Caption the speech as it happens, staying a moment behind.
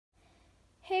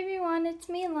Hey everyone, it's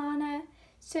me Lana.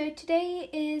 So today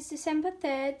is December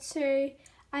 3rd, so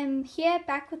I'm here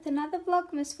back with another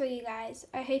Vlogmas for you guys.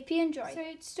 I hope you enjoy. So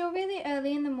it's still really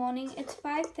early in the morning, it's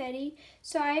 5:30,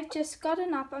 so I've just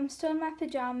gotten up. I'm still in my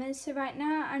pajamas, so right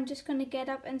now I'm just going to get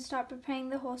up and start preparing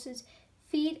the horses'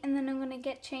 feed, and then I'm going to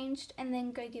get changed and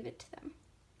then go give it to them.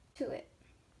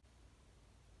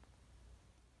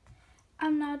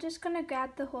 I'm now just going to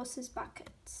grab the horses'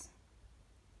 buckets.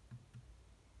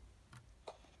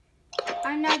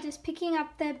 I'm now just picking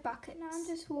up their bucket. Now I'm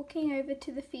just walking over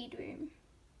to the feed room.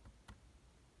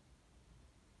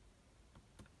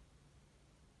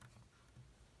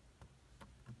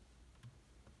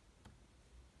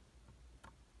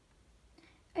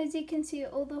 As you can see,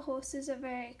 all the horses are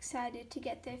very excited to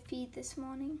get their feed this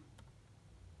morning.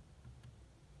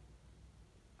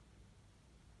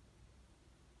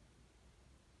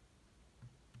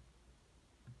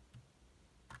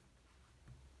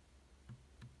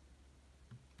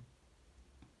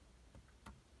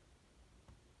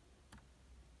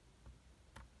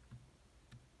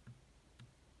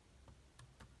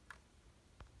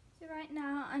 So right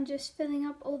now I'm just filling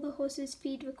up all the horses'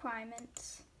 feed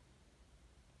requirements.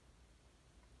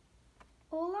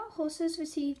 All our horses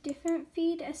receive different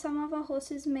feed, as some of our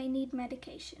horses may need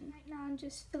medication. Right now I'm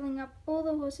just filling up all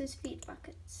the horses' feed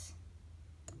buckets.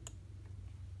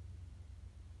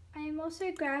 I am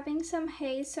also grabbing some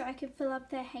hay so I can fill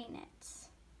up their hay nets.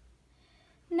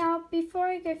 Now before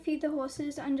I go feed the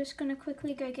horses, I'm just going to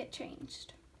quickly go get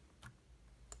changed.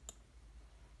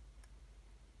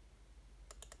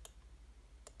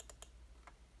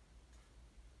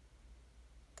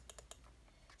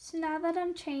 So now that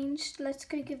I'm changed, let's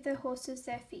go give the horses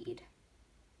their feed.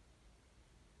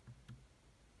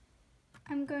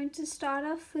 I'm going to start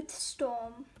off with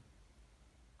Storm.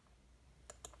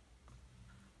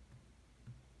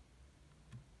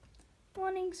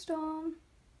 Morning, Storm.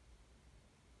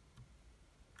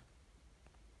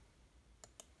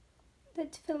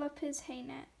 Let's fill up his hay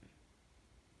net.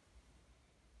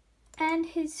 And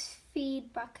his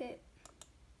feed bucket.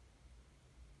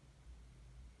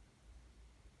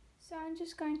 So I'm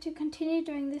just going to continue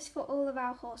doing this for all of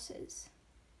our horses.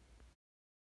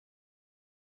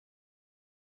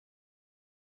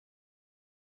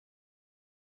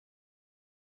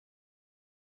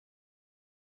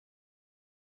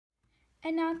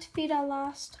 And now to feed our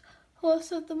last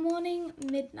horse of the morning,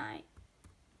 Midnight.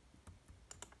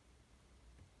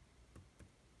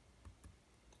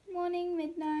 Morning,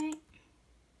 Midnight.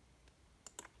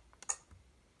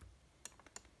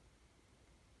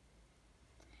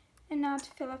 And now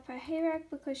to fill up her hay rack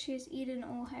because she has eaten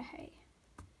all her hay.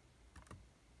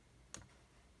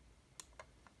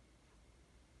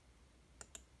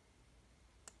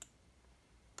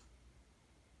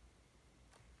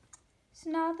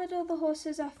 So now that all the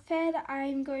horses are fed,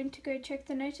 I'm going to go check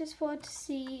the notice board to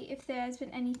see if there has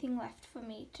been anything left for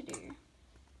me to do.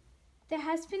 There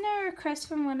has been a request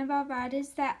from one of our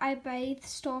riders that I bathe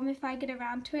Storm if I get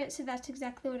around to it, so that's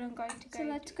exactly what I'm going to go do. So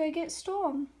let's go get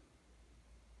Storm.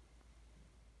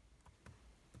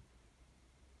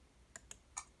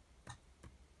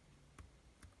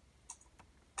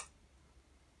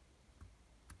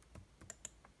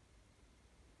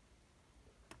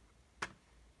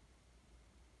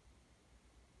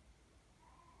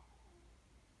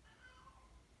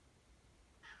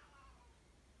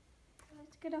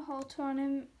 Let's get a halter on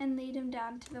him and lead him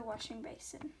down to the washing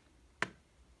basin.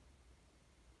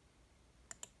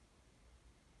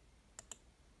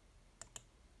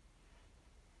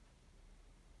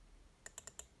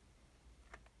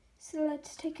 So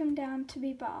let's take him down to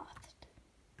be bathed.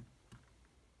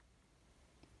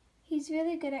 He's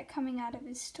really good at coming out of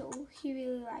his stool. He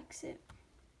really likes it.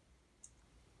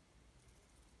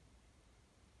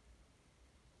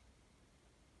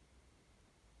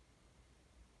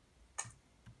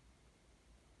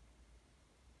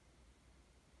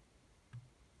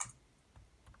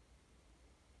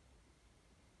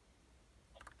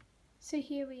 So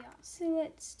here we are. So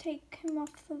let's take him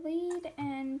off the lead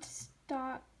and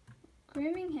start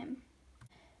grooming him.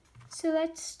 So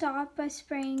let's start by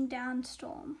spraying down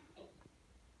Storm.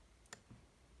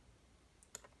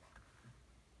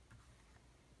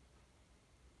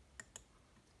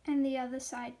 And the other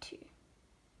side too.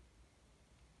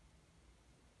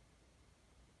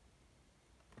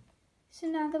 So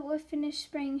now that we've finished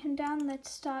spraying him down,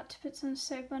 let's start to put some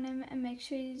soap on him and make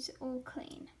sure he's all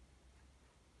clean.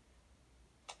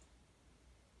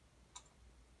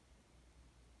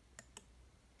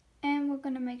 And we're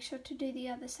going to make sure to do the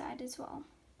other side as well.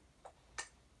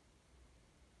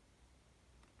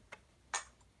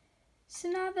 So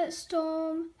now that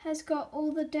Storm has got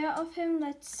all the dirt off him,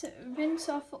 let's rinse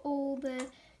off all the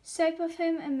soap off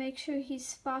him and make sure he's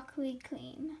sparkly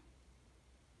clean.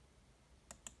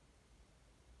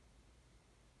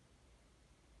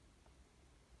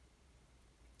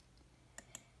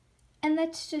 And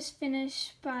let's just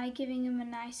finish by giving him a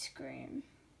nice groom.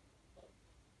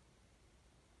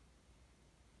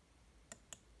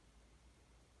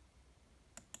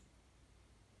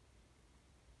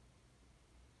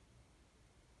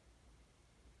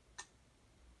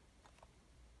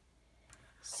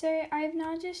 So I've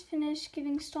now just finished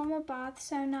giving Storm a bath,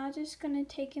 so I'm now just going to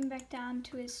take him back down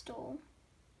to his stall.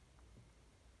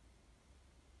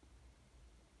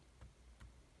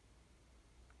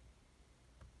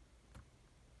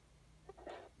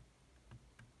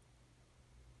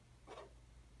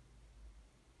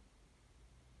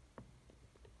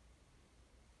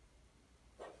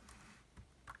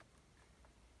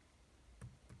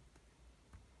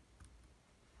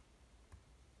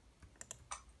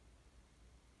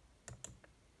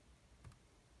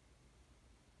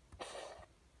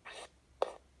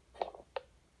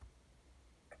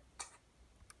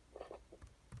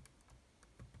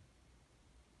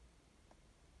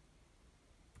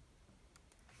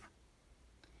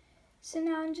 So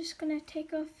now I'm just going to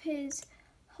take off his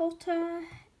halter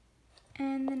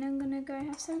and then I'm going to go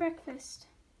have some breakfast.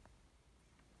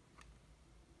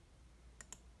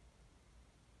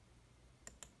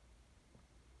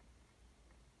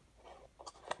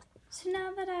 So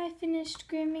now that I finished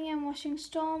grooming and washing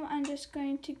Storm, I'm just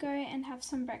going to go and have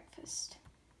some breakfast.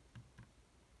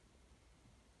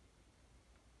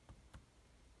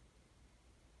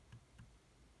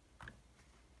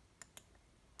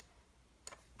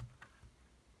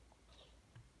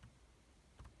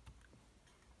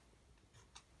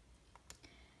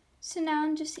 So now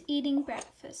I'm just eating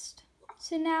breakfast.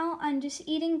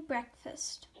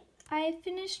 I have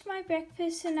finished my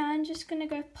breakfast, so now I'm just going to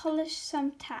go polish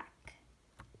some tack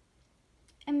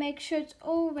and make sure it's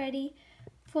all ready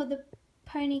for the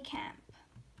pony camp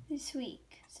this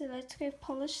week. So let's go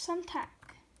polish some tack.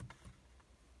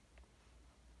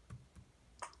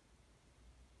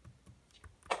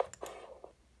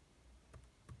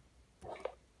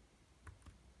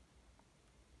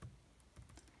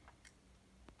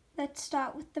 Let's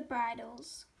start with the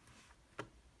bridles.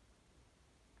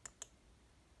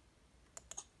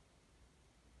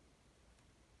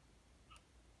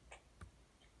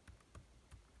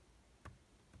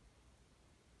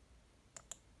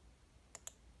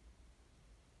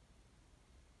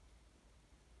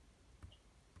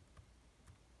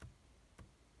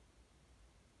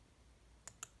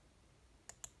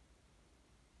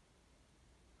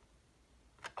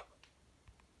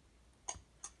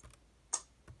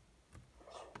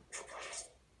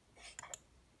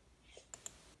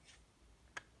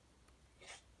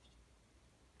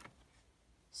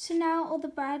 So now all the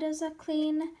bridles are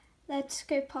clean, let's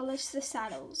go polish the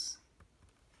saddles.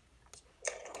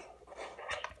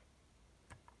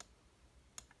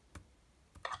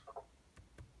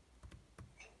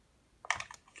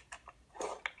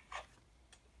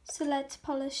 So let's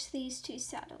polish these two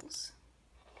saddles.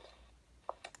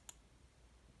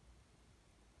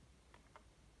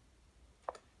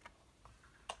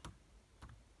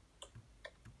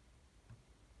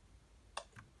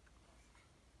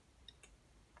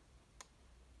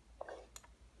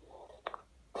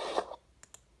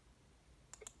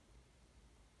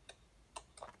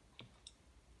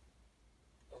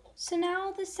 So now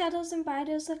all the saddles and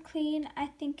bridles are clean, I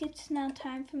think it's now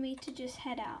time for me to just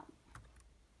head out.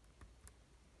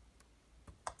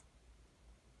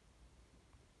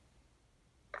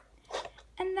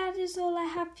 And that is all I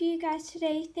have for you guys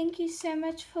today. Thank you so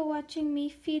much for watching me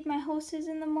feed my horses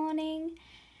in the morning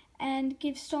and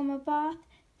give Storm a bath.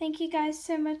 Thank you guys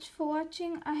so much for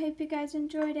watching. I hope you guys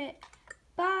enjoyed it.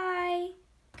 Bye!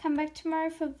 Come back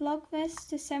tomorrow for Vlogmas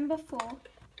December 4.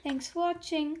 Thanks for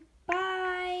watching.